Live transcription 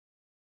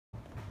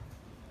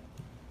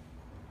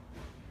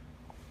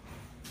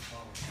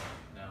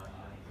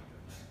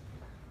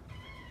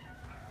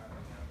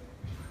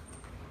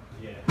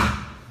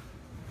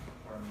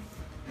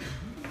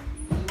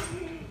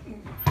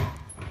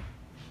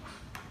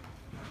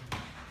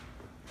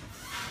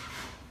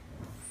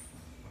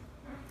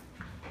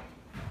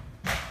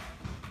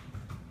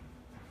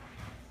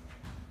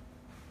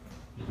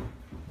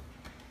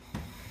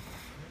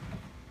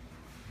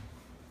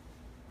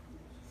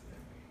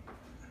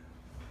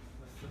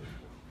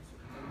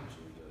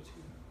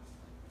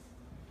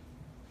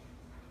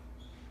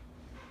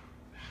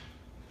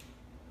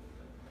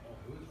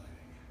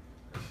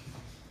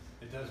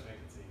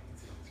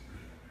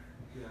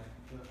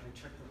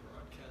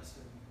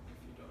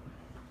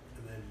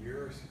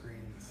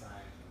screen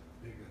size was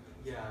bigger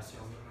than this. Yeah, so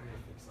I'm gonna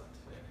fix that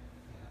today.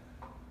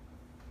 Yeah.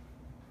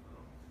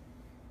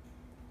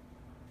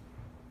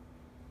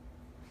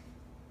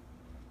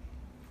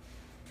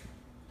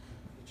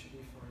 It should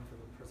be fine for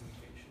the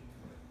presentation.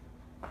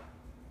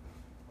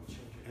 I'll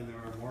change it. And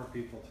there are more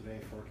people today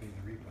forking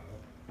the repo.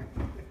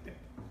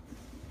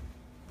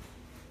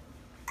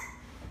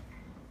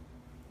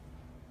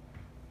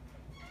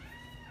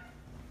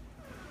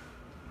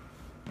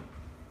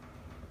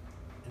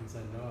 And so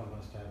Noah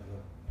must have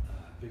the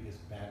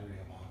biggest battery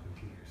of all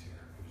computers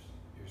here, because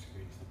your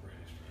screen's the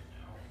brightest right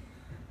now.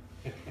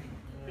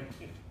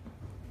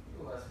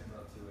 It'll last me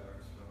about 2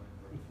 hours filling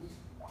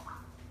breakfast.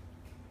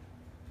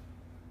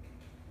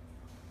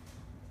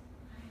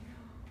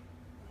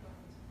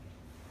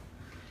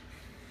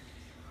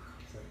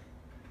 So,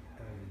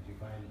 did you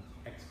find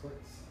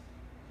exports?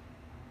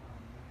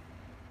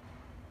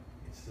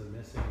 It's the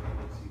missing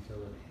Linux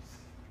utilities.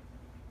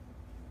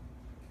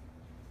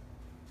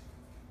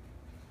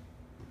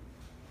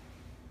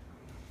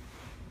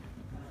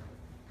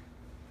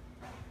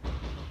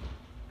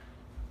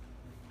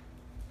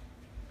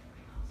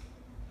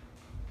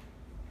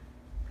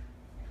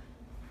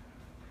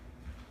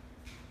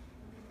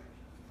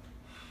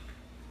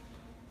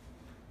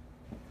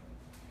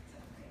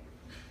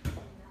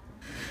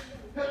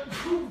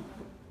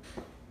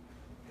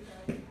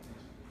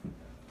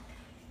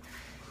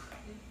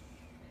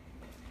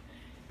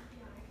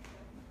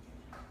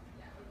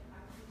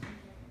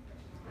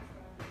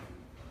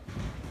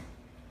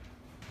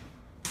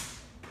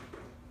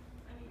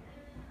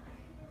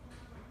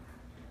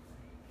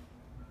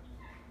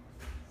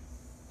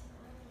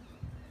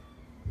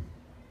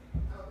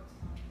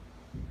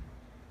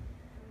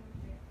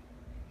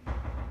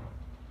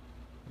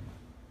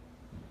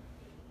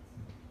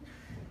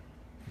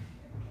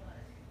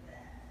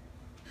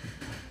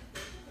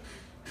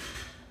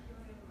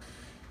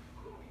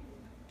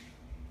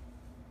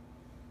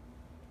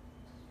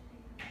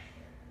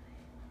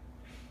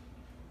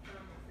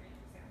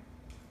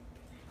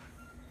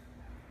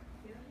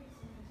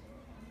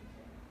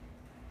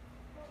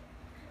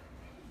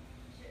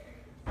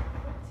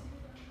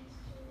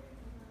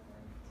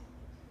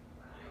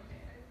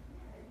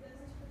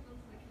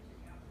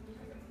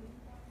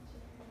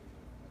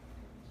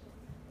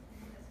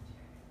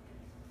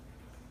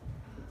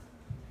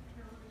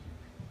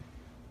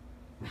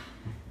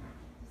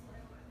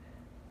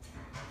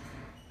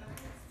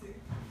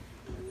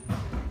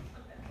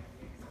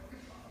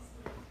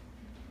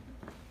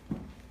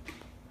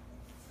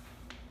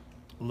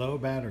 Low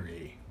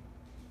battery.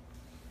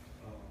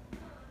 Oh,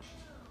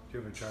 Do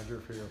you have a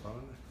charger for your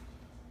phone?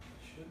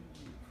 should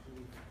be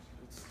pretty.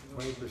 It's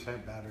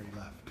 20% battery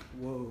left.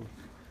 Whoa.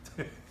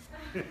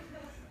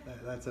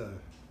 That's a.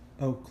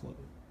 Oh, close.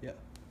 Yeah.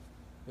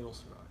 It'll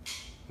survive.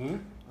 Hmm?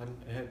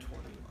 I had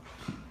 20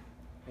 left,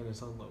 and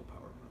it's on low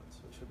power mode, so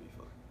it should be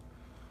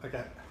fine.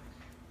 Okay.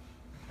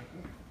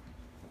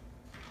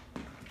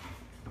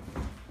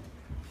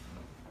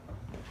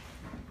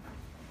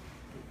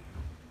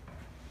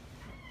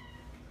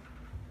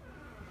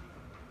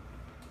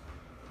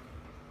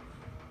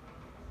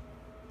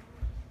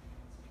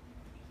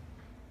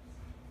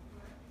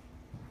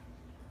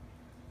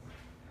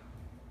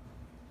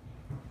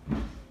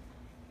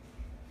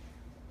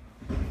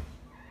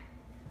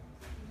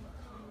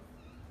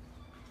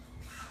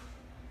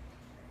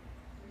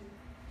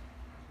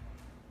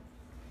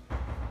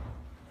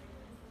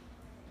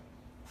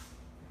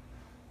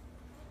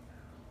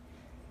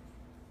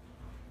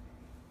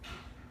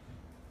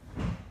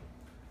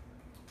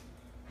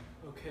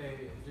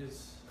 Okay, it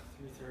is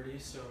 3:30,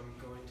 so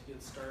I'm going to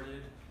get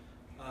started.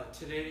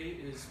 Today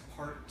is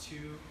part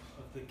 2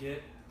 of the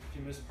Git. If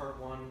you missed part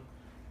 1,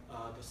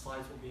 the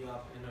slides will be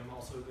up, and I'm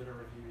also going to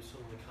review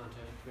some of the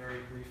content very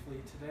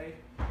briefly today.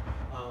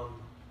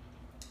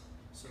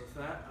 So with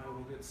that, I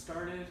will get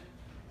started.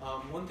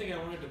 One thing I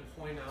wanted to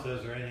point out. So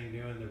is there anything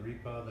new in the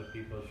repo that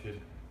people should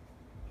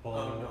pull?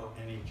 No.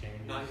 Any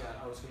changes? Not yet.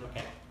 I was going to.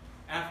 Okay.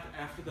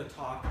 After the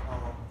talk,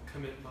 I'll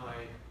commit my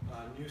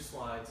new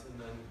slides,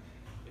 and then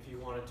if you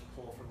wanted to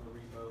pull from the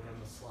repo, then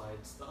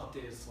the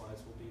updated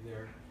slides will be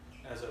there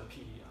as a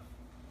PDF.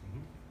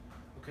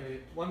 Mm-hmm. Okay,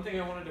 one thing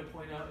I wanted to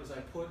point out is I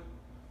put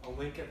a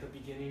link at the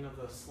beginning of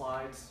the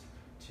slides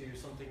to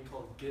something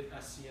called Git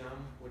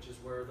SCM, which is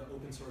where the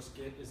open source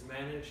Git is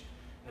managed,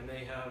 and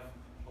they have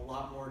a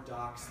lot more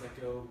docs that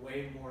go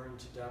way more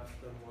into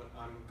depth than what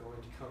I'm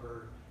going to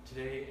cover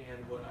today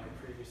and what I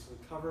previously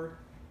covered.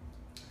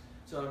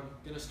 So I'm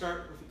going to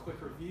start with a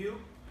quick review.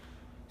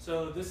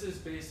 So this is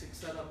basic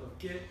setup of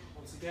Git.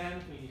 Once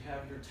again, we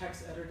have your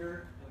text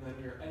editor, and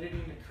then you're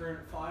editing a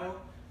current file,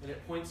 and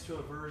it points to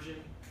a version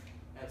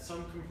at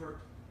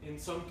in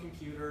some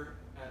computer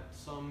at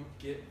some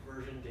Git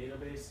version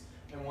database.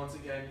 And once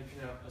again, you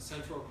can have a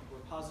central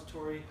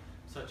repository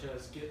such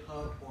as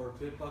GitHub or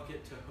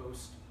Bitbucket to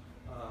host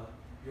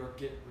your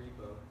Git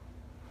repo.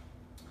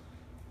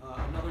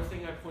 Another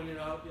thing I pointed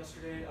out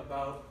yesterday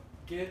about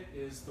Git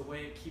is the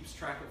way it keeps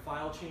track of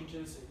file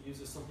changes. It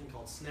uses something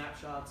called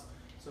snapshots.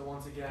 So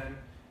once again,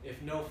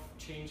 If no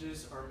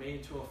changes are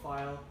made to a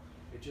file,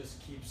 it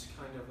just keeps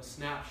kind of a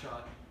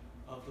snapshot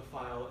of the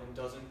file and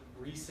doesn't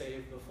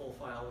resave the full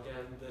file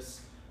again.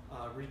 This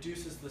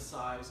reduces the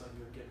size of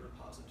your Git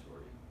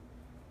repository.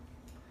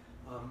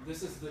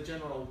 This is the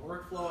general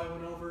workflow I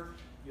went over.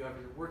 You have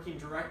your working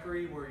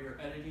directory where you're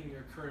editing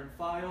your current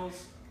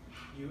files.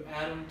 You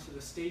add them to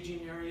the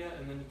staging area,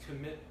 and then you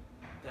commit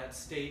that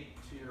state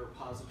to your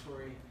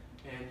repository,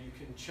 and you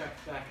can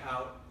check back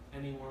out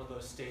any one of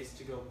those states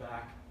to go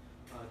back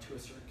to a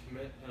certain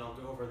commit, and I'll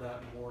go over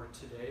that more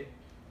today.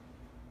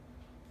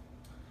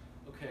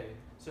 Okay,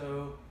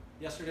 so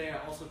yesterday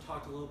I also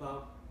talked a little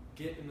about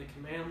Git in the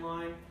command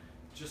line.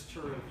 Just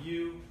to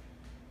review,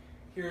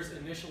 here's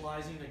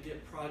initializing a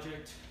Git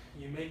project.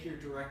 You make your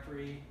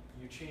directory,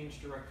 you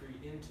change directory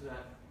into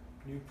that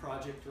new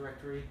project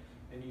directory,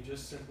 and you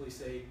just simply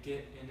say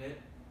git init,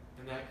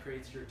 and that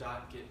creates your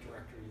 .git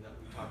directory that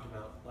we talked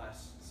about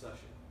last session.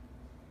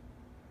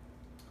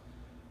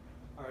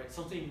 All right,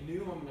 something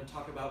new I'm going to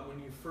talk about when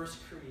you first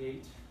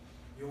create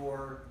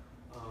your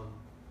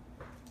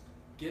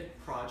Git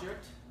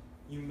project.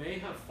 You may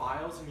have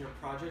files in your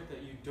project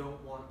that you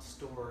don't want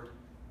stored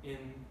in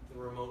the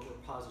remote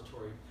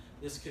repository.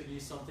 This could be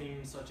something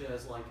such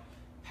as like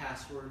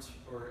passwords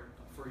or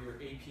for your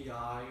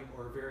API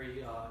or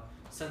very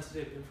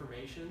sensitive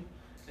information.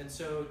 And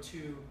so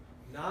to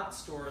not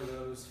store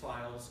those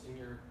files in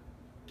your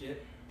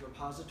Git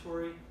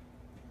repository,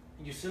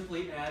 you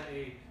simply add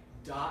a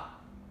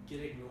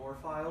 .gitignore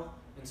file.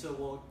 And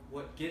so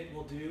what Git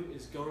will do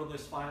is go to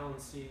this file and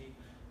see,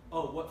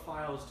 oh, what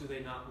files do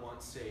they not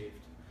want saved?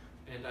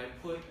 And I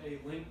put a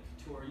link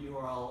to our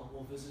URL.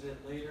 We'll visit it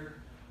later.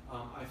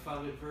 I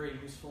found it very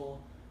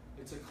useful.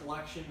 It's a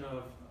collection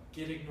of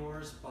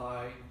gitignores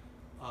by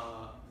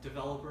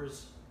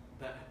developers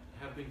that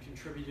have been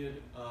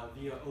contributed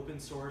via open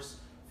source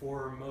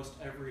for most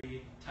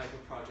every type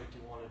of project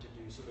you wanted to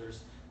do. So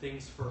there's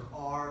things for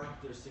R,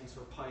 there's things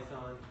for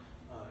Python,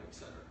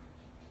 etc.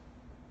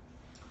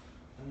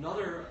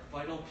 Another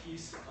vital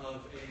piece of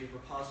a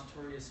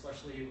repository,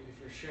 especially if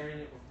you're sharing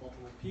it with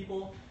multiple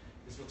people,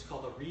 is what's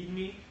called a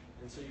README.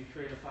 And so you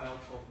create a file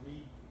called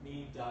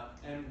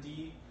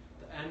readme.md.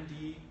 The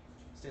MD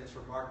stands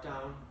for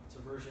Markdown. It's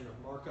a version of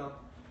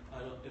markup.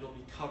 It'll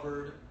be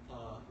covered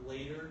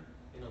later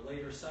in a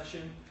later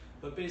session.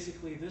 But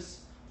basically,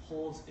 this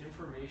holds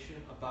information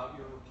about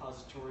your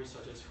repository,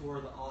 such as who are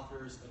the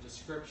authors, a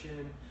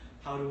description,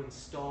 how to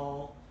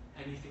install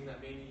anything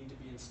that may need to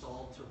be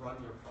installed to run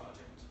your project.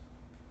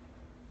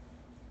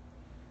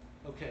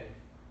 Okay,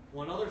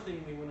 one other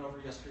thing we went over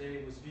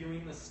yesterday was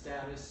viewing the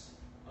status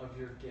of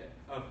your Git.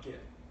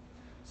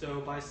 So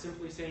by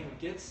simply saying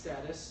Git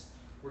status,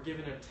 we're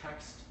given a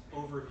text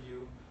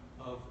overview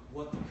of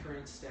what the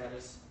current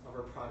status of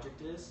our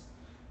project is.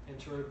 And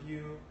to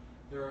review,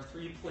 there are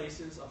 3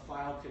 places a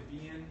file could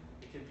be in.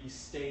 It could be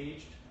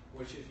staged,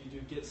 which if you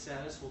do Git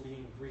status will be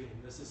in green.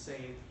 This is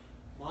saying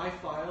my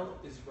file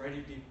is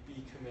ready to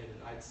be committed.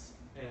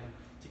 And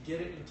to get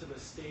it into the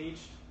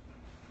staged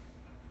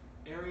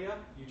area,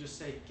 you just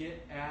say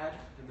git add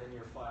and then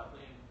your file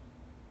name.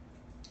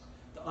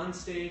 The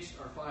unstaged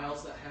are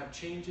files that have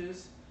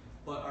changes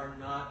but are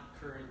not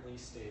currently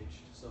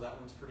staged. So that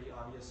one's pretty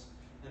obvious.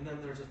 And then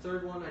there's a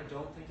third one I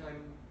don't think I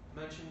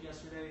mentioned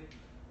yesterday,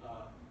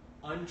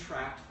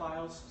 untracked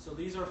files. So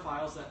these are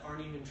files that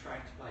aren't even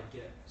tracked by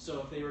Git.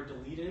 So if they were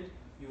deleted,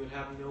 you would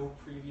have no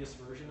previous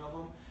version of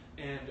them.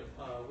 And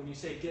when you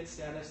say Git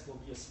status, there'll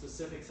be a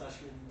specific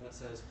section that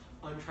says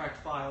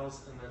untracked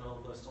files, and then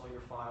it'll list all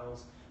your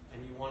files.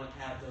 And you want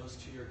to add those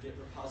to your Git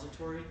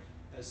repository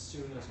as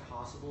soon as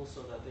possible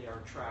so that they are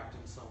tracked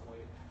in some way.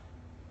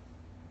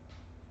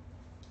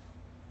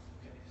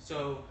 Okay,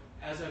 so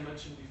as I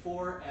mentioned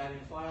before,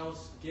 adding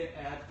files, git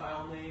add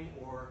file name,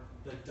 or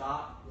the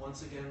dot,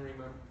 once again,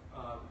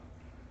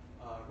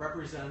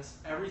 represents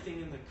everything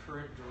in the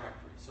current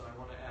directory. So I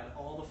want to add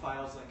all the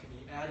files that can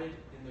be added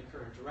in the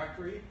current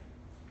directory.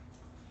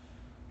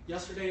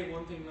 Yesterday,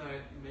 one thing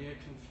that may have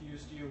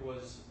confused you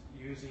was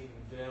using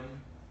Vim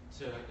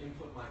to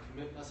input my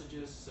commit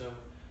messages. So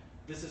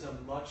this is a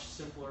much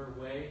simpler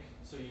way.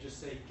 So you just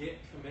say git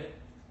commit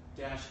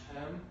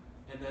 -m,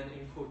 and then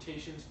in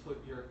quotations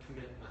put your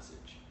commit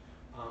message.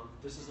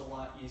 This is a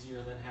lot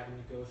easier than having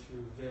to go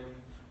through Vim,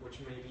 which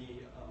may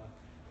be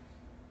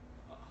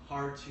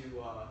hard to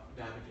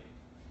navigate.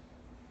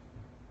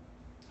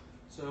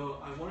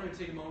 So I wanted to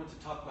take a moment to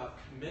talk about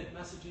commit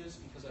messages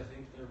because I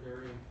think they're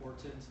very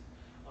important.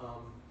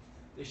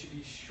 They should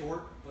be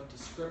short but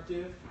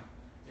descriptive.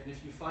 And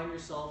if you find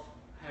yourself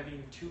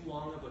having too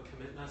long of a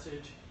commit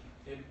message,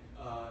 it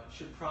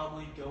should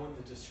probably go in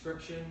the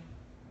description.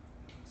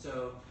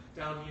 So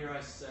down here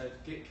I said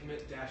git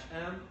commit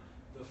 -m.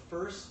 The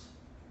first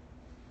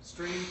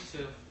string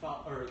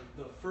or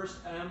the first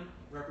M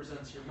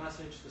represents your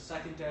message. The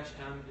second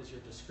 -m is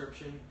your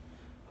description.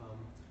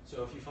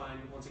 So if you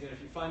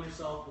find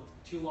yourself with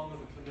too long of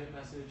a commit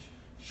message,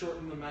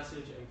 shorten the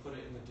message and put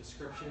it in the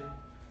description,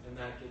 and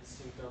that gets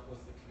synced up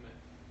with the commit.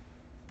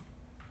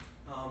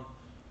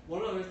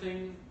 One other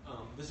thing,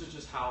 this is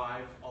just how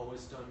I've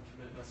always done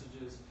commit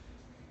messages.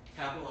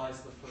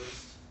 Capitalize the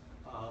first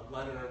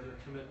letter of your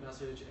commit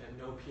message and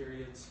no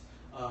periods.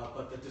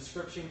 But the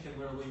description can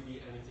literally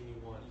be anything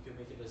you want. You can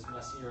make it as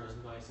messy or as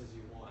nice as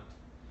you want.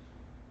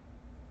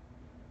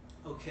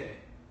 Okay.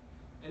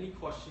 Any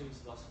questions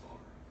thus far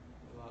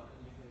about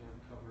anything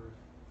I've covered?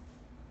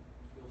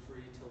 Feel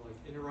free to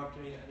interrupt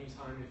me at any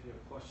time if you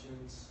have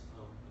questions.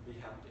 I'd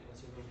be happy to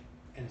answer them.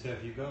 And so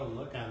if you go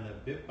look on the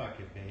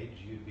Bitbucket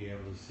page, you'd be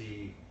able to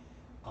see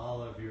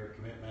all of your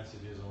commit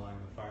messages along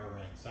the far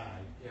right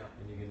side. Yeah.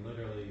 And you can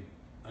literally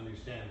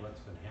understand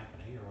what's been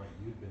happening or what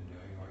you've been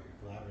doing or what your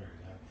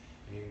collaborators have.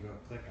 And you can go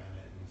click on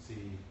it and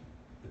see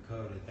the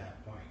code at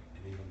that point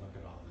and even look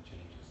at all the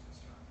changes and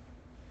stuff.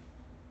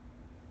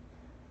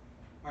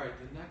 All right,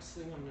 the next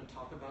thing I'm going to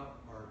talk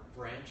about are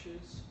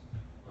branches.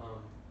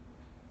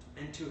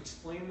 And to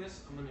explain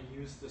this, I'm going to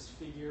use this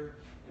figure.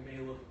 It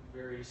may look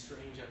very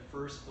strange at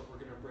first, but we're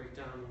going to break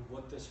down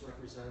what this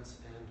represents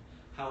and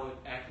how it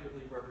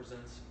accurately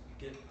represents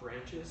Git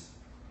branches.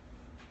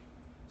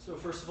 So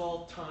first of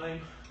all,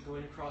 time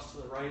going across to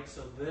the right.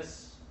 So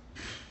this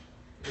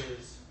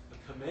is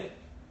a commit.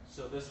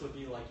 So this would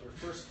be like your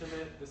first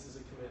commit. This is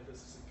a commit. This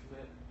is a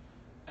commit.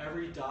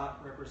 Every dot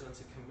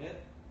represents a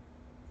commit.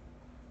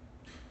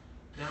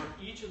 Now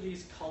each of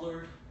these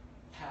colored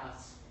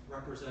paths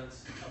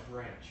represents a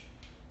branch.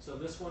 So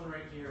this one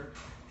right here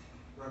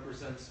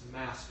represents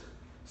master.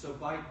 So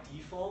by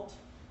default,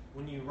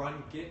 when you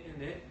run git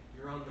init,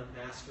 you're on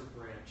the master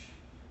branch.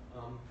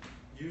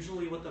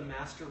 Usually what the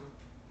master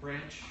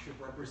branch should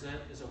represent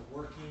is a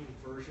working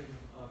version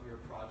of your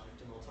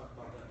project, and we'll talk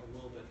about that a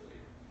little bit later.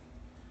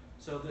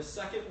 So the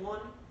second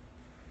one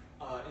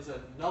is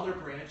another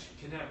branch.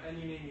 You can have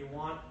any name you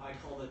want. I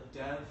call it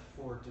dev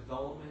for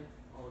development.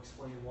 I'll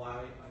explain why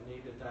I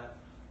named it that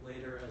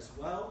later as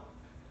well.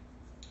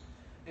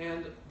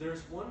 And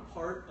there's one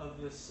part of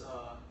this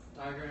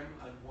diagram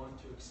I want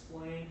to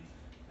explain,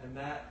 and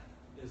that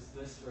is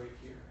this right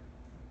here.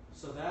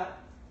 So that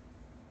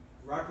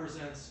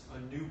represents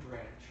a new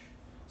branch.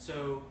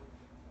 So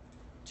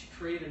to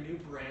create a new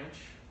branch,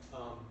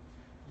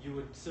 you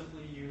would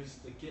simply use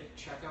the git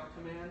checkout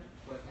command,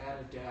 but add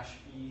a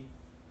 -e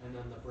and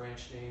then the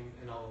branch name,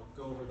 and I'll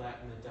go over that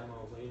in the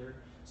demo later.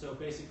 So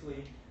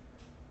basically,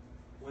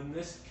 when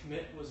this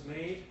commit was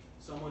made,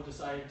 someone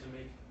decided to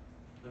make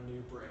a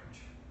new branch.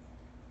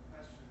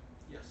 Question.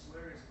 Yes.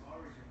 Where is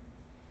origin?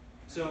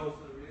 So And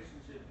what's the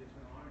relationship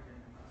between origin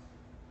and master?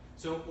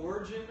 So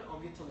origin, I'll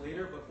get to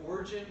later, but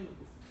origin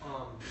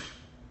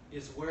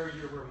is where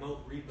your remote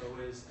repo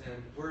is,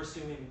 and we're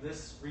assuming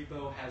this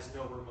repo has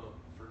no remote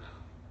for now.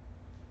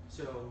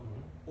 So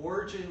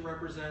origin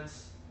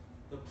represents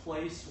the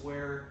place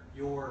where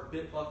your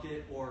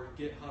Bitbucket or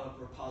GitHub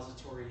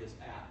repository is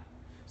at.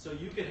 So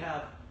you could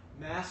have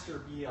master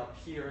be up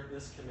here,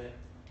 this commit,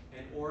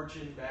 and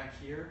origin back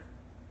here,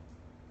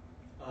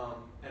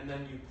 and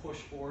then you push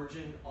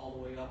origin all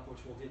the way up, which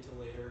we'll get to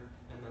later,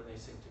 and then they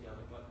sync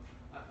together. But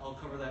I'll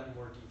cover that in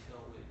more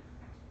detail later.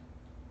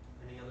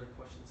 Any other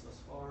questions thus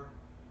far?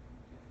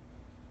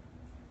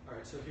 All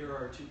right, so here are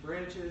our two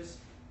branches.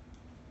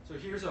 So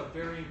here's a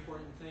very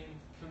important thing.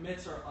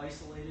 Commits are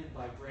isolated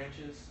by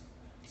branches.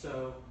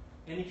 So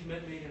any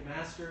commit made in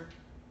master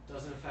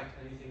doesn't affect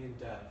anything in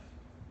dev,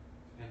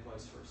 and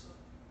vice versa.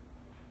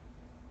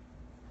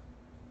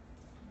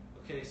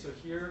 Okay, so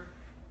here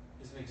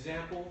is an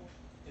example.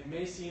 It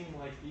may seem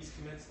like these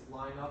commits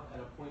line up at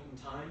a point in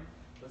time.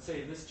 Let's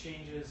say this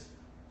changes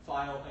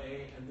file A,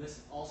 and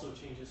this also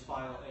changes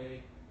file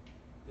A.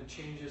 The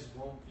changes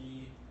won't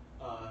be,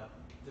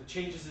 the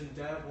changes in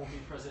dev won't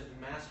be present in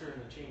master,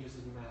 and the changes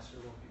in master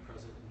won't be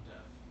present in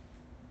dev.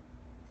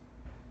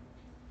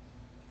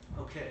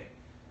 Okay,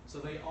 so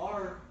they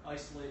are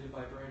isolated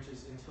by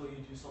branches until you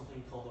do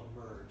something called a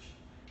merge.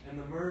 And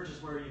the merge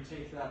is where you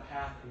take that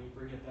path and you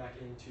bring it back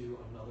into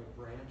another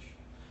branch.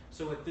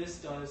 So what this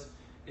does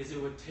is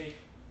it would take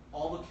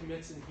all the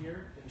commits in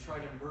here and try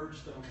to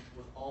merge them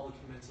with all the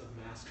commits of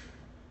master.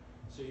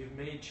 So you've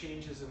made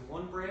changes in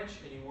one branch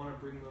and you want to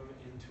bring them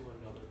into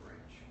another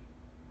branch.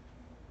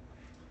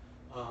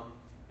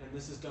 And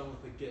this is done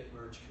with the git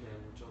merge command,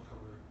 which I'll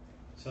cover.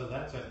 So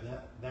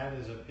that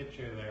is a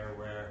picture there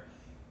where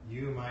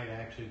you might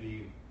actually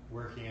be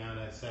working on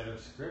a set of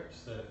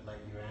scripts that let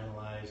you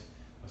analyze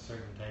a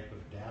certain type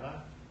of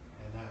data,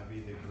 and that would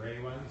be the gray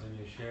ones, and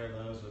you share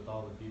those with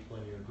all the people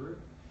in your group,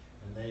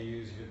 and they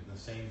use the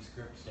same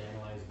scripts to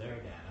analyze their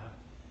data.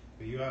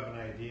 But you have an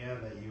idea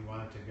that you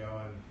want to go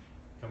and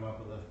come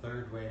up with a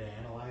third way to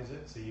analyze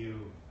it, so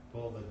you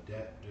pull the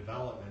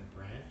development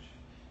branch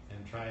and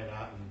try it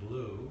out in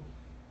blue,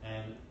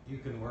 and you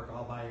can work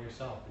all by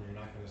yourself, and you're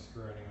not going to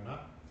screw anyone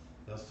up.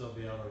 They'll still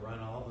be able to run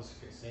all the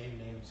same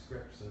named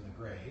scripts in the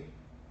gray.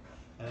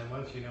 And then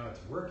once you know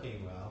it's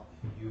working well,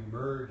 you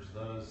merge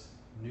those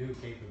new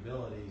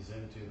capabilities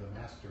into the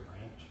master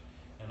branch,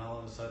 and all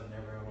of a sudden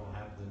everyone will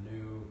have the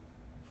new,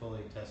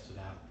 fully tested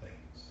out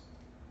things.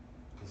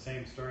 The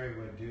same story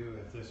would do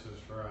if this was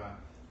for a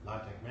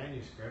LaTeX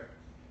manuscript.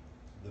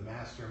 the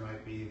master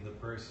might be the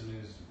person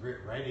who's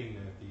writing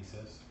their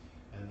thesis,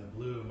 and the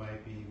blue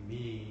might be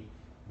me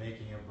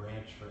making a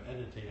branch for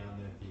editing on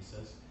their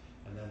thesis,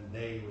 and then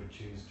they would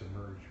choose to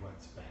merge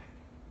what's back.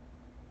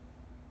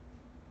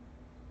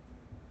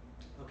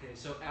 Okay,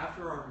 so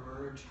after our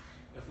merge,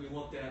 if we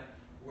looked at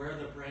where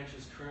the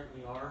branches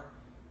currently are,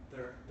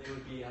 they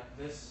would be at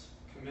this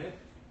commit,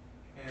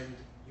 and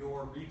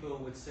your repo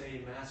would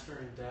say master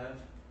and dev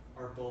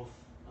are both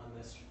on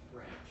this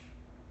branch.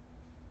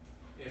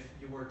 If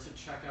you were to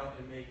check out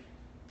and make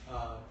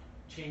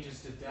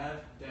changes to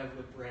dev, dev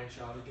would branch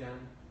out again,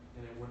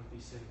 and it wouldn't be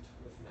synced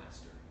with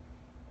master.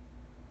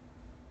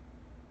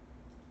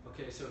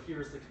 Okay, so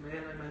here's the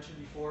command I mentioned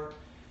before.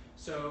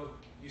 So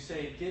you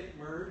say git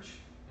merge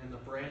and the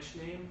branch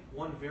name.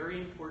 One very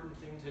important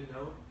thing to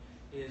note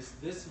is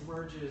this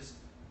merges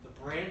the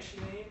branch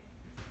name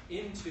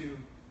into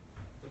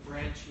the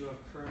branch you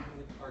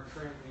are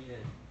currently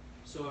in.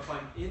 So if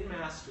I'm in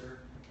master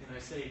and I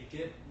say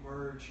git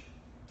merge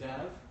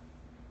dev,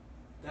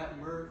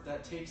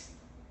 that takes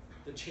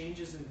the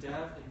changes in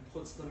dev and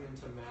puts them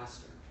into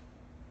master.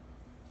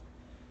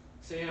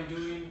 Say I'm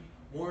doing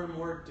more and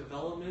more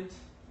development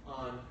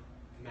on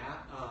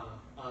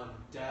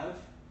dev,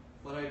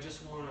 but I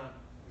just want to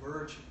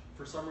merge,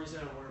 for some reason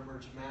I want to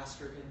merge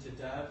master into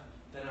dev,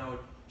 then I would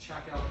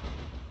check out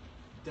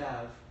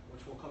dev,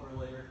 which we'll cover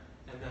later,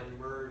 and then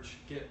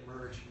git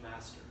merge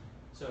master.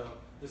 So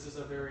this is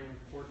a very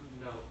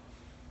important note,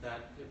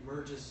 that it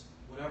merges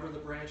whatever the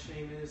branch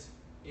name is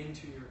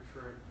into your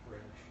current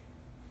branch.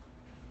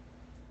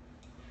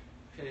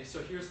 Okay,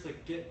 so here's the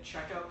git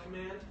checkout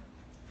command.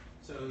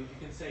 So you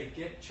can say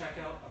git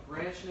checkout a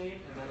branch name,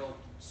 and that'll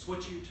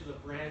switch you to the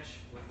branch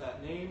with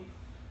that name.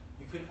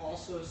 You can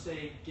also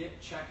say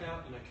git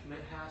checkout in a commit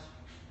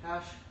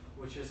hash,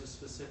 which is a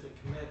specific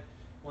commit.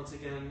 Once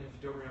again,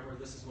 if you don't remember,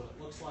 this is what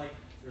it looks like.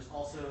 There's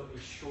also a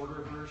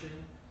shorter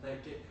version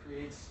that Git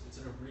creates. It's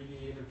an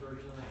abbreviated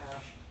version of the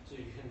hash, so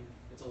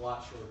it's a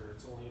lot shorter.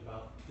 It's only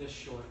about this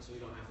short, so you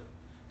don't have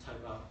to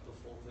type out the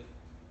full thing.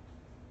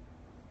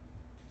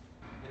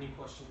 Any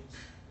questions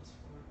thus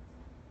far?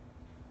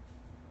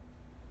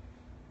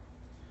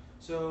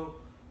 So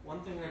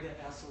one thing I get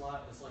asked a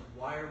lot is like,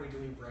 why are we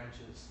doing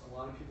branches? A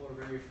lot of people are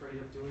very afraid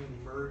of doing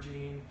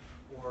merging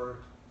or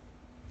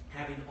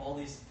having all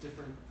these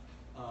different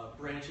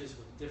branches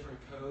with different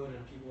code,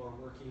 and people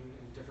are working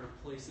in different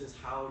places.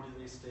 How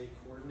do they stay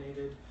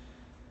coordinated?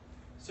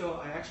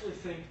 So I actually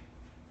think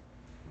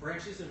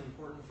branches are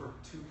important for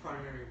two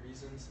primary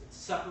reasons. It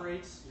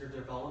separates your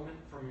development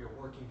from your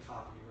working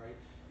copy, right?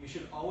 You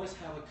should always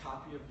have a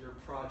copy of your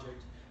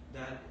project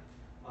that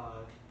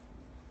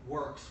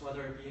works,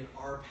 whether it be an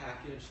R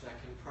package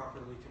that can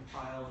properly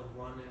compile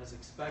and run as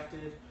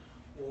expected,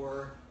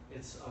 or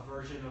it's a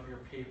version of your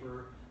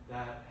paper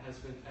that has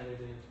been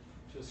edited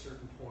to a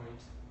certain point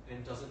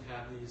and doesn't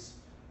have these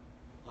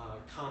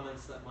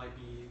comments that might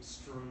be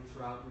strewn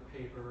throughout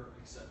your paper,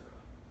 etc.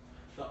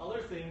 The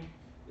other thing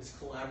is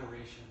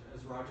collaboration.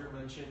 As Roger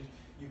mentioned,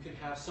 you can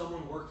have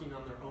someone working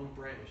on their own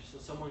branch. So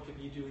someone could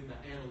be doing the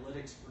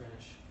analytics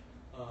branch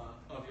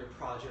of your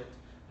project,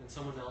 and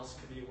someone else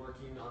could be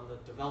working on the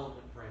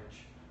development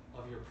branch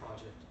of your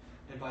project.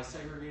 And by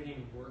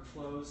segregating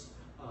workflows,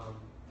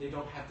 they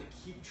don't have to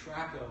keep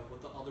track of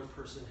what the other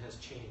person has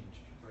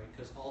changed, right?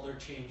 Because all their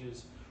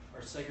changes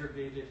are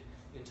segregated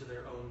into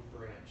their own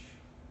branch.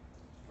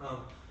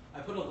 I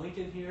put a link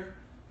in here.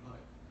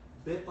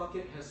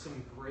 Bitbucket has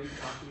some great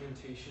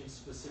documentation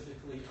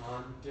specifically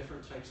on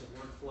different types of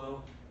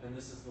workflow, and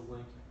this is the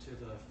link to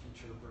the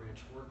feature branch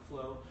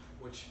workflow,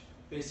 which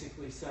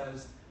basically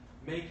says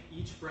make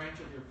each branch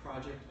of your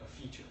project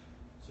a feature.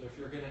 So if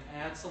you're going to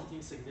add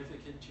something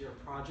significant to your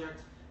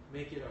project,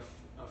 make it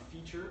a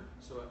feature,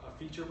 so a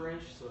feature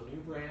branch, so a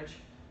new branch,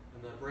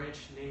 and the branch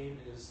name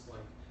is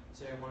like,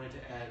 say I wanted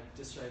to add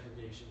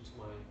disaggregation to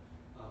my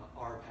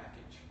R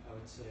package. I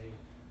would say,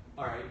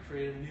 all right,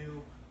 create a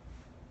new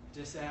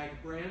disag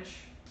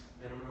branch,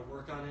 and I'm going to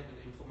work on it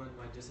and implement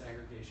my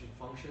disaggregation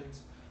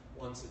functions.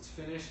 Once it's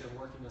finished and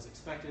working as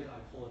expected, I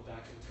pull it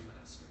back into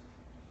master.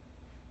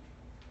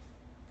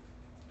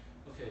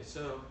 Okay,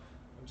 so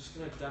I'm just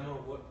going to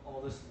demo what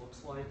all this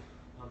looks like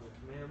on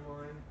the command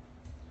line.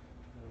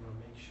 And I'm going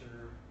to make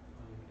sure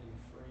I'm in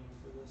frame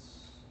for this.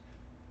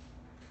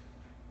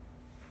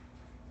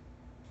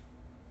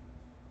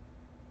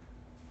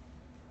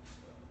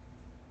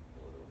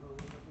 Pull it over a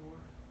little bit more.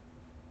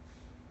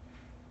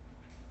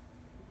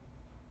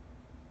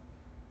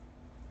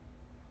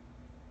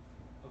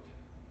 Okay.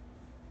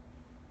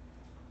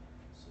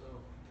 So,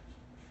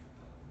 shrink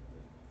that a little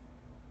bit.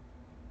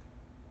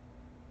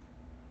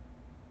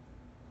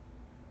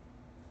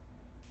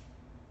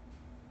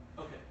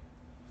 Okay.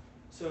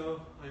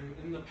 So I'm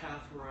in the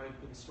path where I've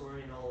been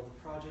storing all of the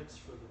projects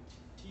for the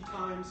T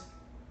times,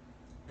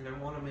 and I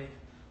want to make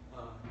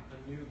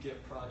a new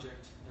Git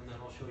project, and then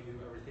I'll show you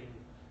everything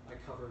I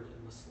covered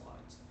in the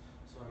slides.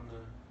 So I'm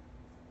going to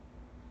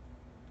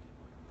get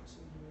my mouse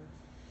in here.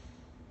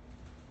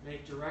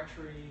 Make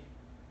directory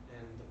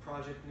and the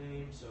project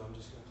name, so I'm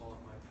just going to call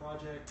it my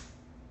project.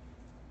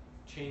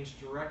 change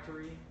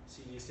directory.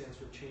 CD stands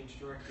for change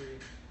directory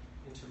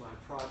into my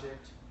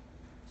project.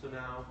 So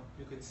now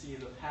you can see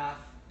the path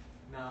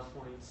now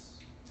points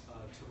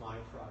to my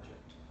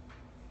project.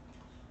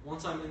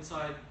 Once I'm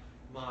inside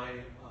my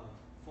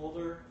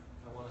folder,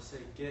 I want to say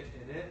git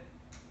init,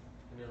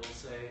 and it'll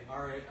say,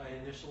 all right, I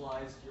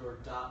initialized your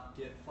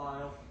 .git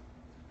file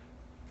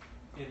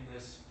in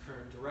this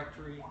current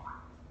directory.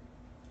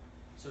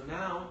 So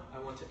now I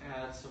want to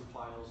add some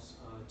files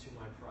to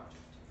my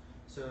project.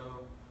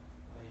 So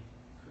I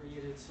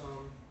created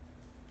some.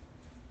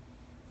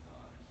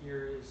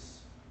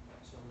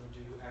 So I'm going to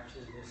do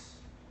actually this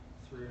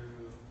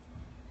through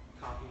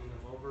copying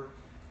them over.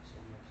 So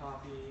I'm going to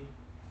copy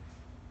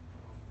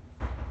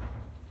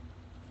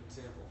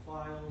example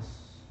files,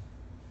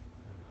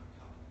 and not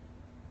copy.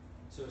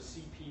 So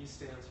CP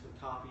stands for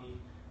copy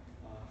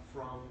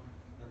from,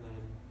 and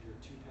then your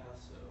to path.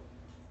 So I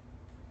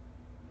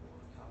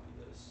want to copy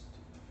this to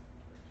the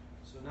directory.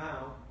 So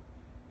now,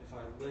 if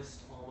I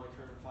list all my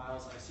current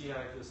files, I see I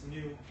have this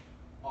new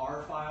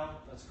R file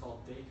that's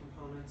called date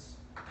components.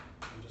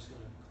 I'm just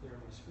going to clear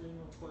my screen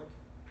real quick.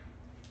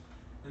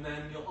 And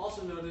then you'll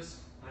also notice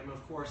I'm,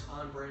 of course,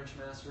 on branch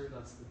master.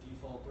 That's the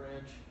default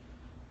branch.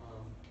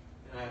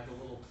 And I have the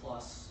little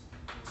plus.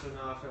 And so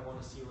now if I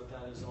want to see what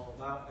that is all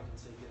about, I can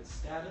say git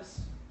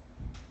status.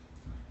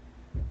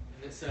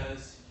 And it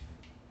says,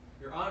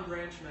 you're on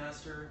branch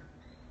master.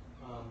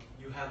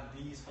 You have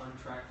these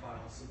untracked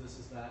files. So this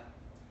is that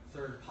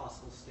third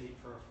possible state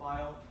for a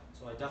file.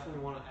 So I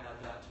definitely want to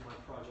add that to my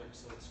project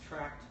so it's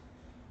tracked.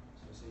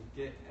 So I say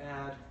git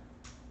add.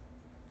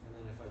 And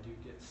then if I do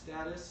git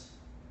status,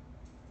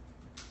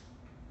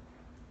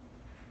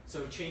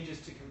 so changes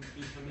to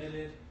be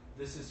committed,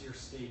 this is your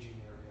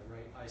staging area,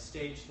 right? I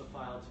stage the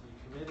file to be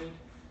committed,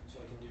 so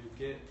I can do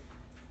git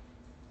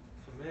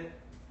commit,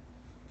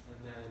 and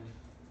then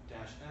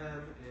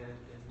 -m and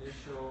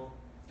initial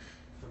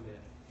commit.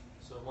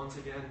 So once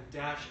again,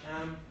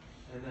 -m,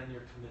 and then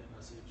your commit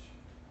message.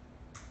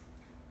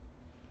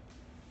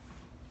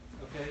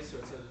 Okay, so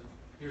it says,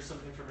 here's some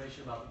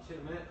information about the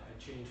commit. I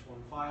changed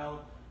one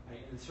file. I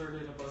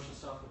inserted a bunch of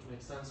stuff, which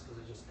makes sense because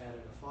I just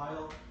added a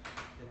file.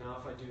 And now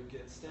if I do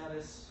git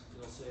status,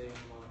 it'll say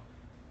I'm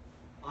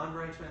on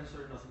branch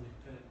master, nothing to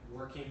commit.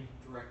 Working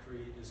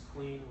directory is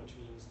clean, which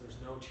means there's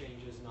no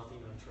changes, nothing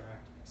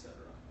untracked, etc.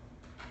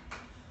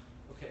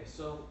 Okay,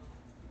 so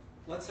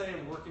let's say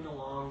I'm working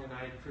along and I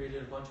had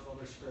created a bunch of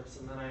other scripts,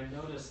 and then I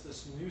noticed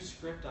this new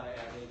script I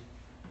added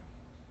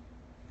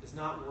is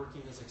not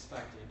working as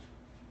expected.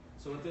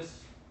 So with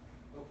this,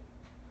 let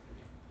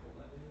me pull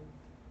that in.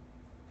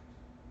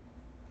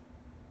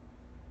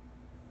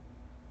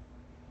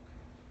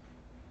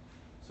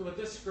 So what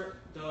this script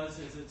does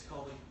is it's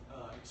called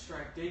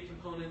extract date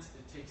components.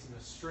 It takes in a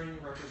string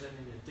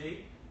representing a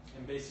date,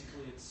 and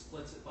basically it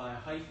splits it by a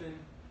hyphen,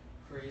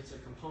 creates a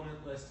component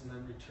list, and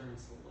then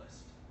returns the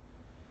list.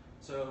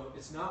 So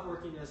it's not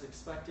working as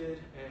expected,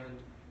 and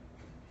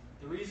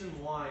the reason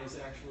why is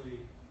actually,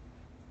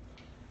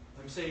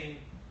 I'm saying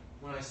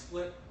when I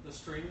split the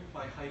string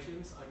by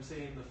hyphens, I'm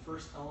saying the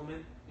first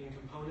element in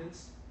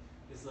components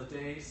is the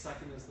day,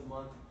 second is the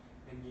month,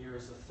 and year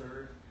is the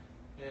third.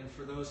 And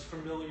for those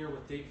familiar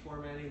with date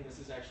formatting, this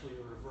is actually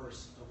a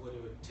reverse of what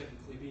it would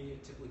typically be.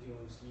 It typically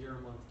goes year,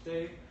 month,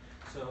 day.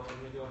 So I'm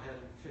going to go ahead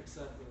and fix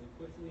that really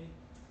quickly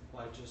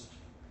by just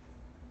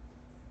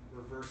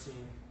reversing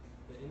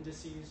the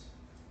indices.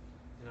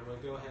 And I'm going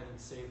to go ahead and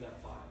save that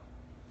file.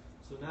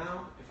 So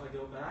now, if I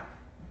go back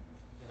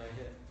and I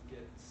hit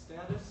git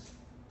status,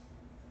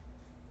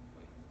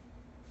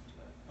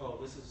 oh,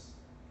 this is,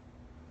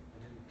 I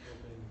didn't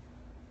open,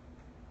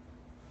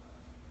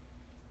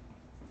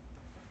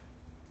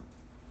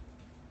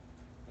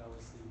 that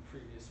was the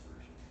previous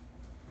version.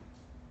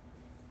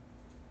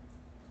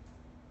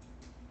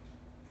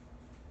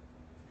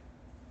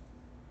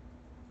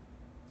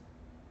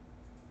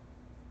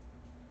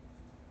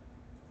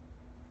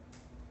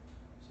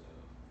 So,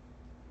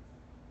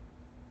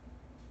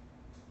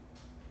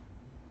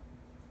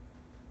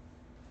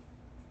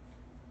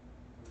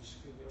 I'm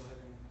just going to go ahead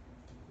and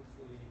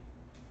quickly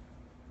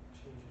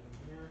change it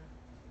in here.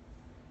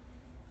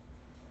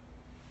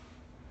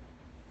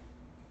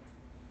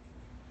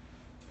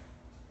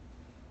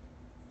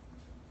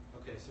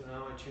 Okay, so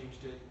now I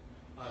changed it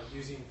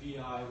using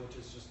VI, which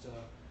is just a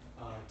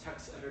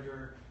text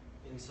editor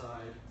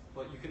inside,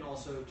 but you can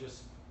also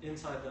just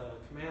inside the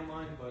command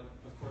line, but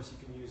of course you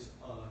can use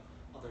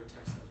other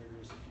text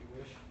editors if you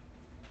wish.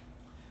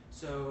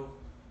 So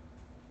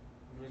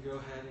I'm going to go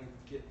ahead and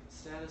get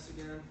status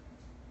again.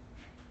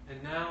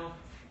 And now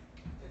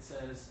it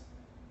says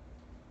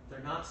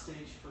they're not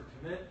staged for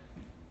commit,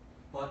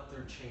 but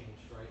they're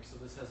changed, right? So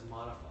this has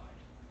modified.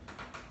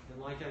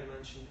 And like I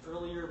mentioned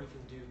earlier, we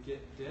can do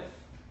git diff,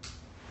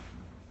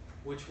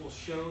 which will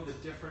show the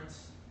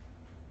difference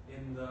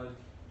in the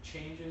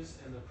changes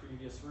in the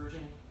previous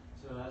version.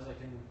 So as I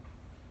can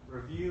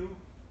review,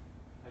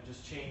 I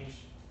just changed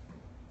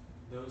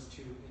those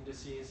two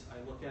indices.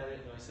 I look at it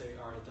and I say,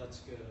 all right, that's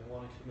good. I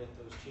want to commit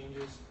those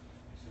changes.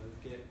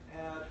 So git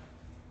add.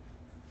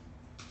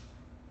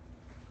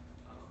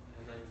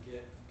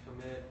 git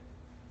commit,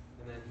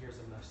 and then here's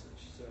a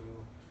message. So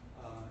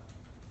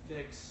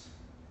fix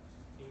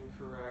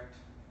incorrect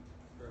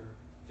or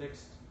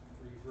fixed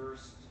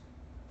reversed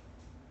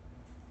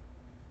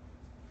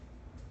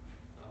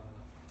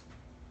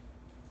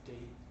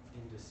date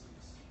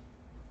indices.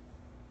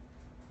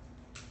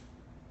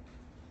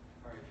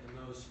 All right, and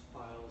those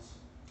files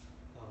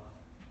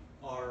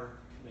are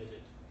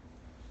committed.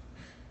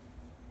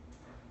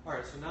 All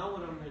right, so now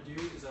what I'm going to do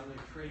is I'm going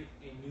to create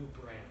a new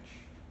branch.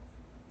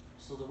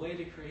 So the way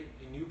to create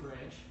a new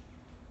branch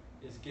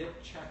is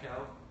git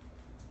checkout,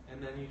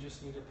 and then you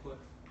just need to put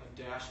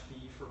a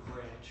 -b for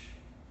branch,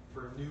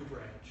 for a new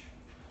branch.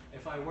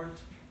 If I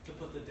weren't to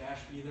put the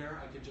 -b there,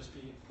 I could just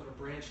put a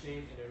branch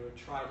name and it would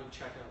try to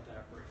check out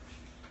that branch.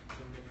 So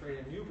I'm going to create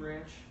a new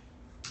branch,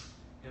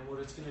 and what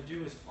it's going to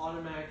do is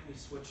automatically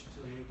switch to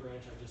the new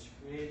branch I just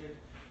created.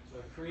 So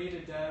I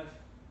created dev,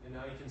 and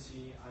now you can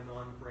see I'm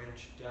on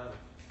branch dev.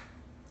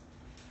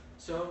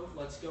 So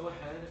let's go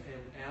ahead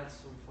and add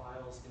some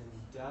files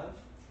in dev.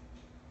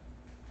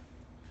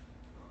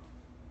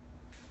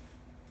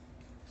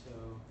 So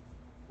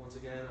once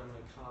again, I'm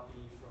going to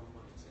copy from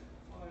my example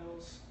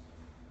files.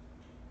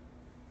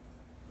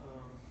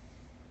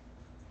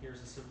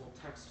 Here's a simple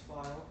text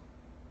file.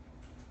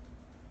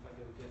 If I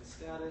go get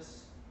status,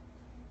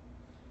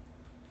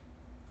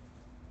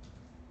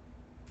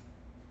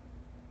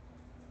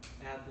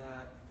 add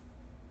that,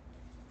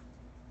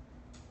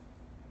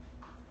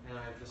 and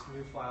I have this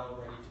new file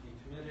ready to be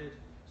committed.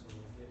 So I'm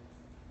going to git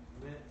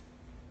commit,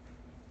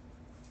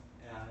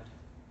 add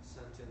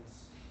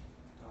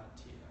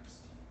sentence.txt.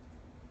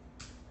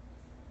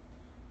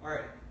 All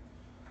right.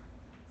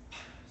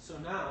 So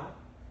now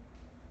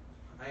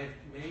I have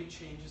made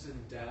changes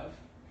in dev,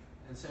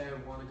 and say I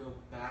want to go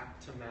back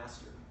to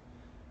master.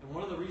 And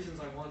one of the reasons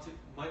I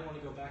might want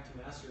to go back to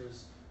master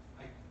is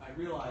I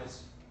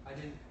realized I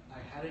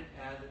hadn't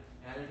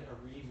added a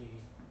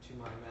README to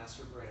my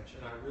master branch,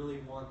 and I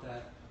really want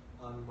that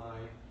on my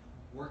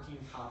working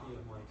copy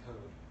of my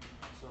code.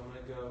 So I'm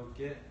going to go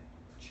git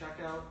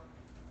checkout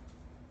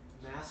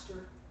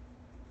master,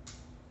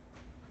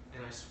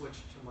 and I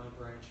switch to my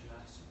branch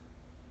master.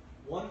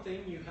 One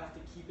thing you have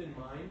to keep in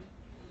mind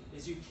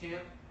is you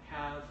can't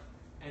have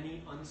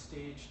any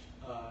unstaged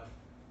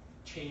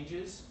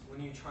changes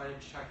when you try to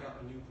check out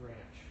a new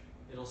branch.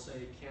 It'll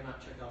say cannot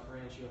check out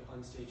branch, you have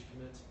unstaged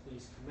commits,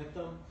 please commit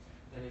them.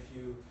 And if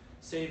you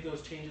save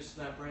those changes to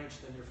that branch,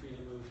 then you're free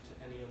to move to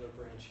any other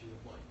branch you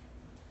would like.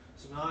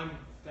 So now I'm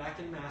back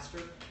in master,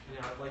 and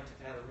now I'd like to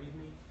add a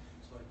README,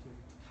 so I can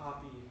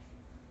copy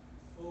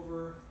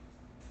over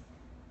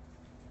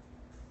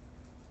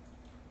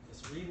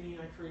this README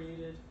I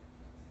created.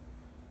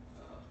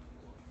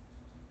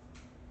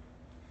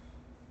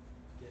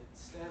 Get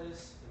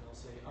status, and I'll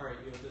say, all right,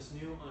 you have this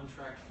new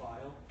untracked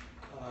file.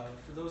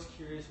 For those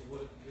curious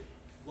what it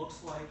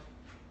looks like,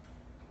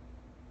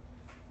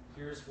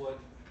 here's what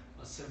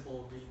a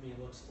simple README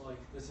looks like.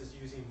 This is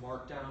using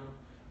Markdown,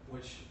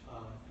 which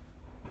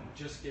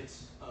just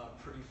gets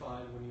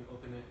prettified when you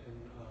open it in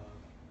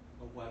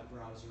a web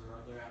browser or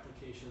other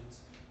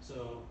applications.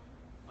 So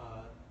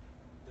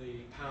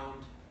the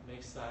pound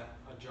makes that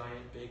a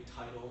giant big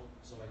title.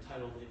 So I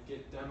titled it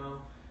Git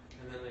Demo,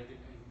 and then I get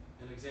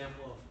an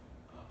example of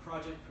a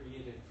project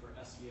created for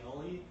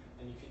SDLE,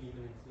 and you can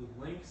even include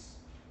links,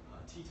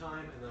 tea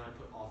time, and then I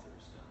put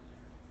authors down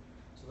there.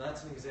 So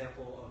that's an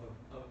example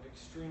of an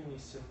extremely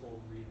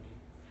simple README.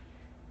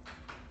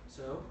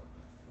 So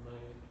I'm going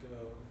to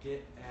go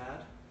git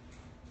add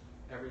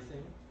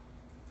everything,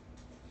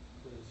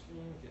 blue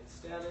screen, git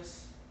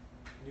status,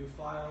 new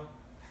file.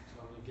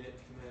 So I'm going to git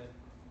commit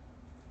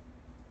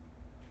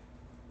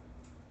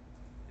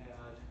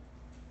add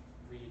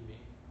README.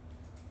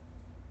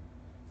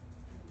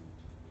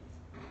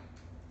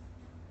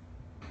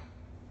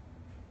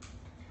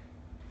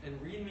 And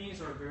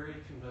READMEs are very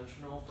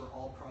conventional for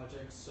all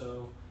projects,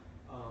 so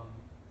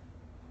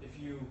if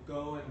you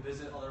go and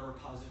visit other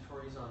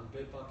repositories on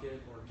Bitbucket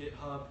or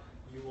GitHub,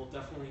 you will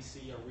definitely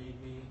see a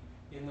README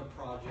in the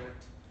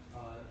project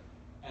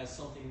as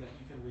something that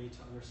you can read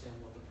to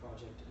understand what the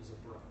project is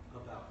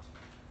about.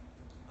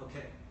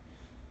 Okay,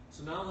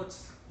 so now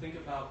let's think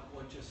about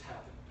what just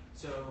happened.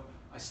 So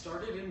I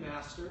started in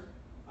master,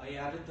 I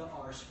added the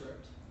R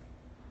script,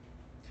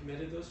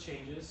 committed those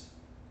changes,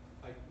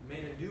 I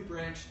made a new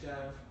branch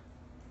dev,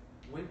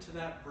 went to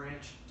that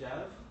branch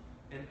dev,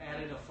 and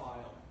added a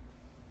file.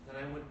 Then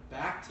I went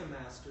back to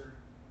master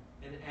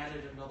and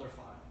added another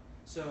file.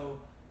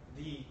 So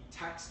the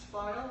text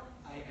file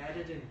I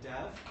added in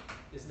dev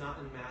is not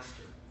in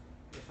master.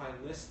 If I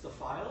list the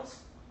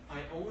files,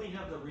 I only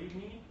have the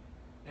README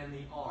and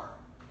the R.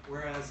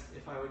 Whereas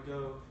if I would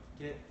go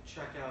git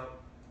checkout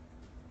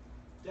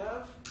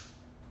dev,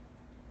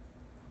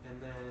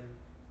 and then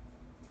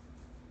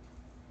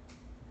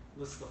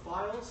list the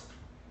files,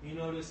 you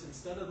notice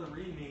instead of the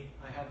README,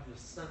 I have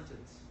this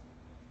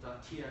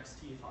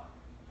sentence.txt file.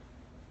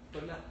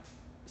 But now,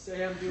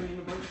 say I'm doing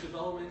a bunch of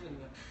development, and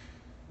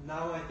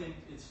now I think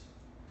it's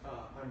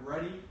I'm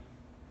ready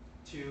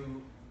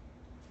to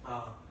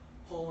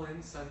pull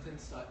in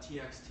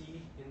sentence.txt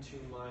into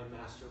my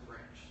master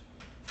branch.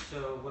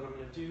 So what I'm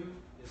going to do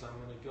is I'm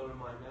going to go to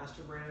my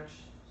master branch,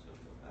 so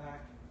go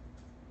back,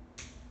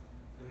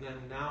 and then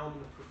now I'm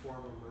going to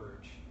perform a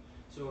merge.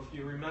 So if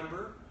you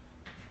remember,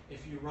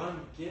 if you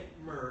run git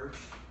merge,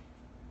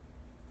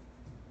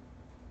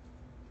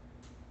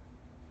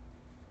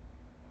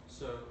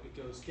 so it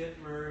goes git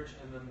merge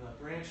and then the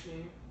branch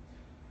name,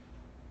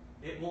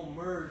 it will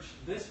merge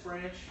this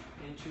branch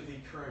into the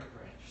current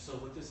branch. So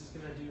what this is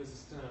going to do is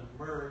it's going to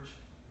merge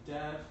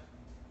dev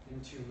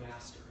into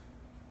master.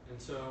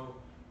 And so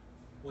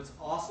what's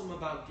awesome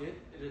about Git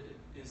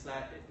is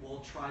that it will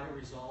try to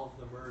resolve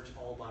the merge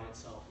all by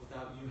itself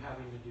without you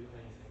having to do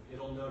anything.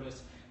 It'll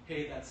notice,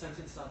 hey, that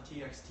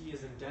sentence.txt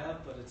is in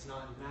dev, but it's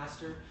not in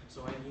master,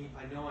 so I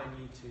know I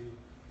need to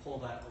pull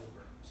that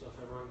over. So if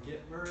I run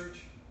git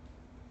merge,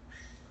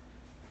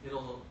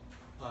 it'll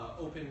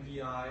open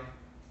VI.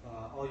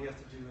 All you have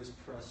to do is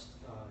press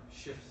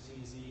Shift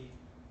ZZ,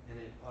 and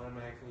it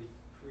automatically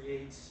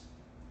creates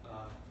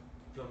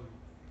the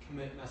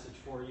commit message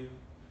for you.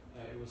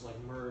 It was like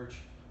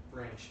merge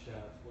branch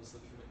dev was the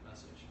commit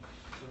message.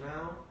 So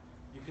now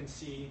you can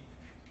see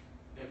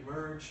it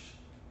merged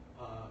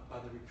by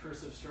the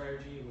recursive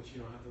strategy, which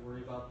you don't have to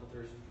worry about, but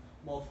there's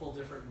multiple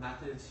different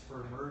methods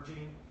for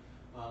merging.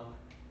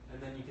 And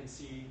then you can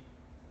see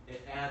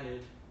it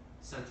added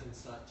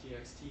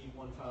sentence.txt,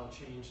 one file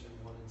change,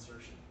 and one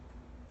insertion.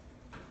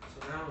 So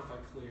now if I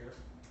clear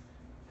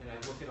and I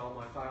look at all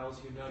my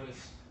files, you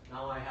notice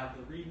now I have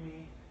the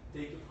readme,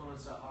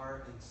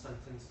 datecomponents.r, and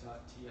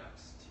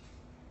sentence.txt.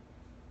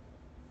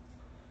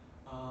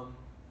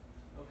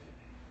 Okay.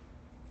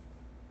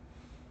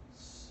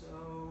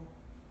 So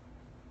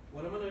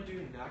what I'm going to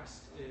do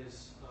next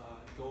is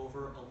go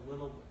over a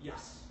little.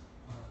 Yes.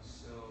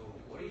 So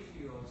what if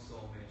you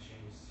also made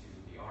changes to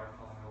the R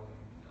file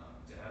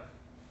in dev?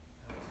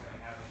 And what's going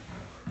to happen in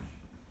merge?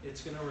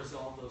 It's going to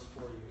resolve those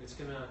for you. It's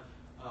going to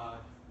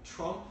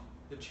trump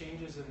the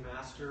changes in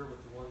master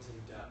with the ones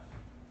in dev.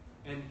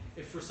 And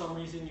if for some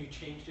reason you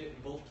changed it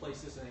in both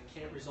places and it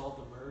can't resolve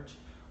the merge,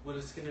 what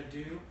it's going to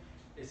do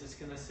is it's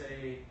going to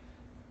say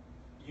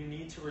you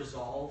need to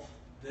resolve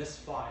this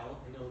file,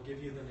 and it'll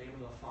give you the name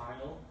of the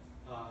file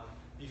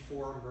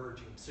before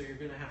merging. So you're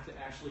going to have to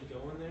actually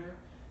go in there,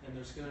 and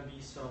there's going to be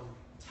some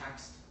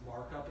text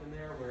markup in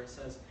there where it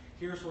says,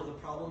 here's where the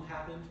problem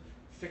happened,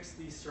 fix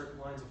these certain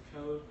lines of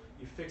code,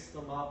 you fix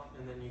them up,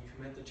 and then you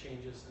commit the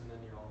changes, and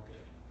then you're all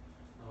good.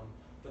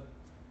 But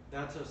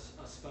that's a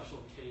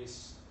special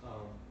case,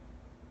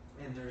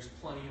 and there's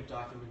plenty of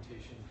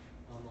documentation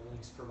on the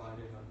links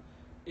provided on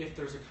if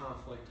there's a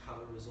conflict, how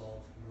to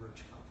resolve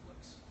merge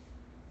conflicts.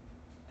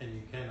 And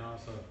you can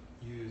also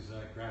use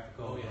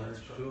graphical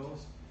merge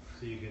tools.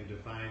 So you can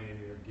define in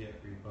your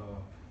Git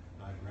repo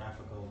a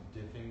graphical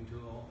diffing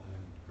tool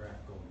and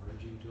graphical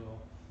merging tool.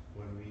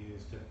 One we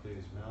typically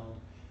use meld,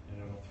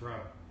 and it'll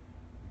throw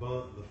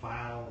both the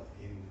file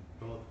in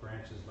both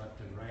branches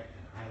left and right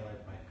and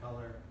highlight by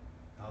color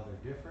how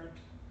they're different.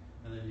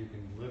 And then you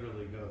can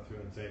literally go through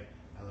and say,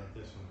 I like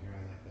this one here,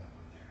 I like that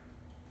one there.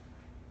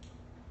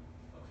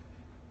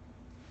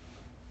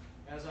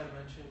 Okay. As I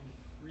mentioned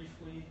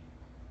briefly,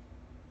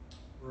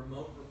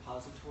 remote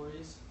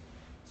repositories.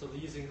 So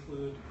these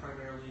include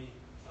primarily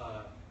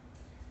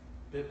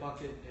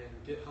Bitbucket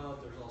and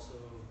GitHub. There's also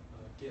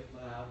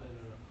GitLab and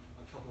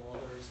a couple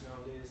others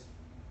nowadays.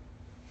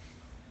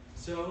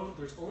 So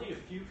there's only a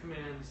few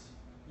commands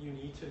you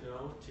need to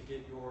know to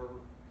get your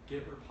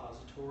Git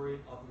repository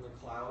up in the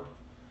cloud.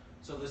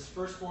 So this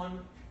first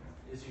one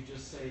is you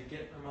just say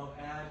git remote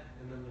add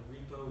and then the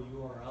repo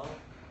URL.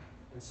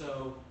 And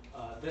so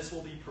this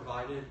will be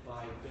provided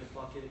by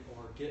Bitbucket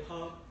or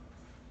GitHub.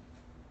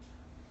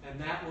 And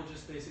that will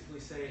just basically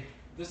say,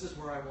 this is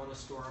where I want to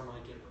store my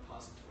Git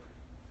repository.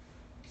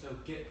 So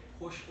git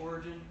push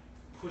origin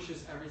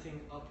pushes everything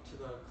up to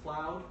the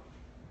cloud.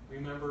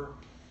 Remember,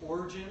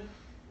 origin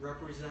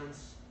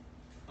represents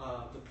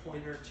the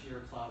pointer to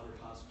your cloud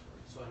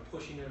repository. So I'm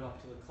pushing it up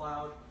to the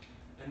cloud.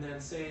 And then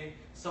say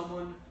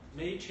someone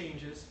made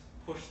changes,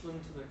 push them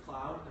to the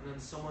cloud, and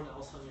then someone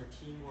else on your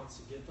team wants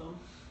to get them.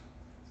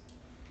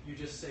 You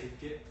just say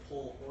git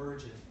pull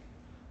origin,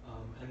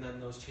 and then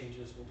those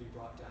changes will be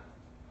brought down.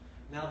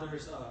 Now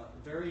there's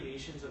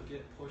variations of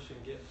git push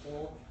and git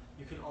pull.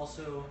 You can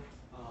also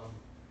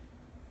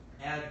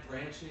add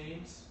branch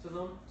names to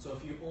them. So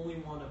if you only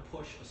want to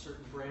push a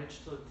certain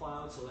branch to the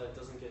cloud so that it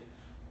doesn't get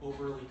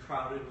overly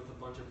crowded with a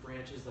bunch of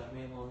branches that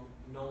may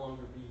no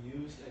longer be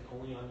used and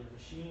only on your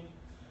machine.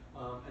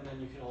 And then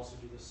you can also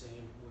do the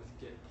same with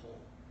git pull.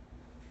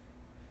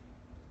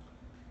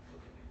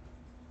 Okay.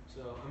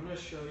 So I'm going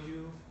to show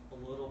you a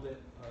little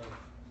bit of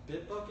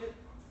Bitbucket,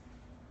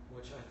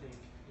 which I think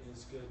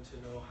is good to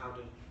know how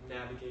to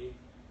navigate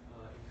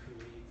and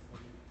create a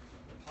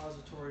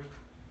repository.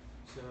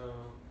 So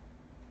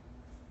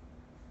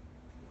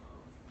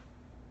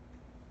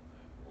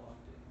I've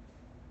logged in.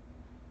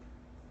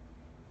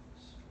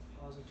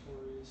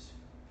 Repositories,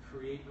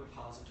 create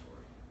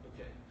repository.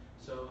 Okay,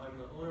 so I'm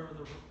the owner of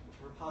the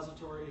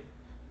repository.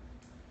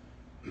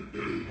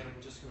 and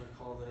I'm just going to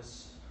call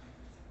this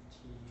T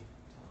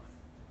time.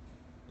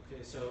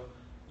 Okay, so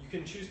you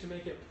can choose to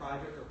make it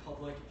private or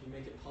public. If you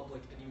make it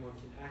public, anyone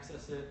can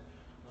access it.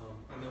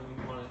 And then we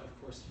want it,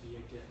 of course, to be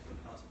a Git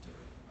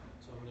repository.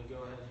 So I'm going to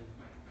go ahead and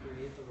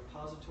create the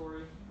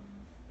repository.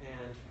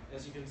 And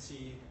as you can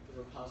see, the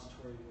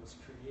repository was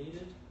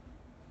created.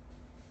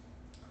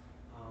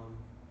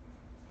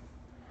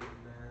 And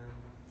then,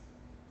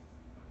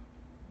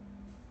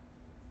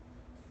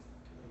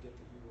 can I get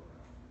the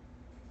URL?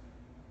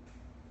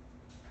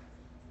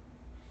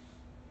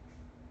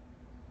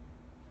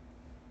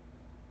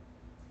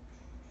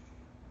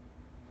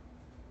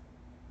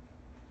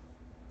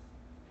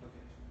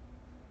 Okay.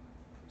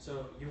 So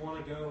you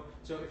want to go,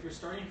 so if you're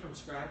starting from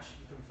scratch,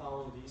 you can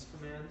follow these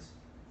commands.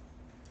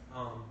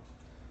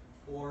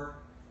 Or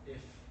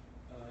if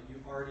you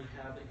already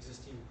have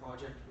existing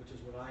project, which is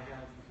what I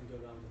have, you can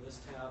go down to this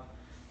tab,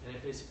 and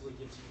it basically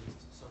gives you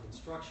some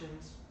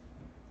instructions.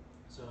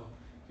 So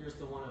here's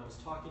the one I was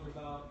talking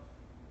about.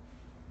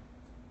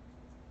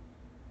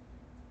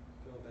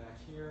 Go back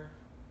here,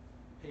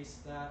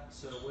 paste that.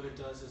 So what it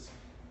does is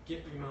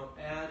git remote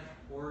add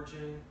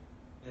origin,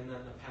 and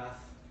then the path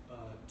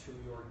to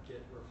your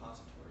Git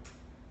repository.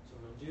 So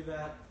I'm going to do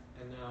that,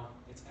 and now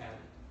it's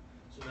added.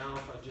 So now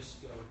if I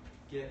just go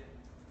git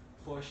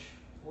push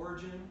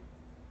origin,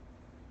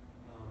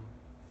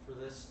 for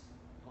this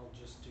I'll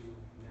just do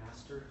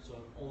master. So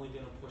I'm only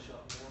going to push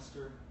up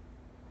master.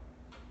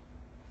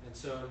 And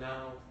so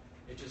now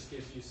it just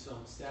gives you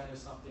some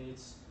status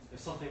updates. If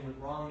something went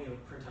wrong, it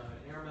would print out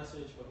an error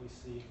message, but we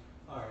see,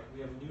 all right, we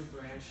have a new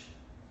branch,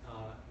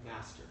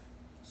 master.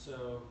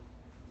 So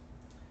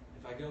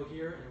if I go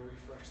here and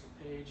refresh the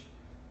page,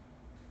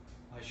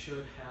 I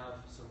should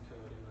have some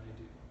code, and I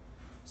do.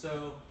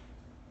 So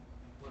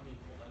let me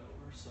pull that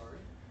over, sorry.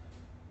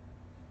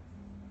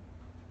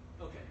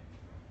 Okay,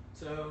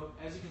 so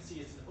as you can see,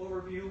 it's an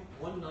overview.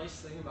 One nice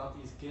thing about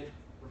these Git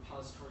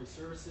repository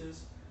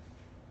services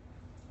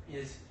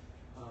is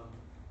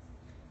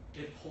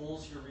it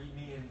pulls your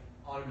README in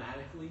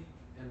automatically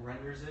and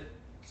renders it.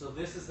 So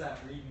this is that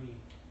README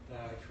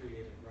that I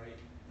created, right?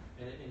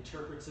 And it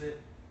interprets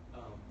it.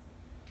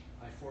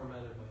 I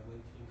formatted my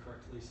link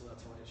incorrectly, so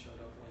that's why it showed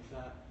up like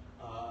that.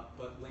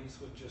 But links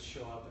would just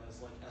show up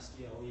as like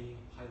SDLE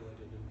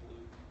highlighted in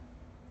blue.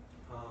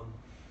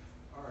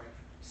 All right,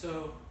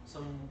 so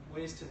some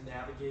ways to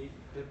navigate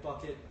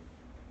Bitbucket.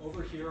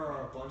 Over here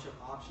are a bunch of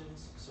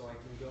options. So I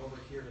can go over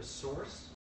here to source.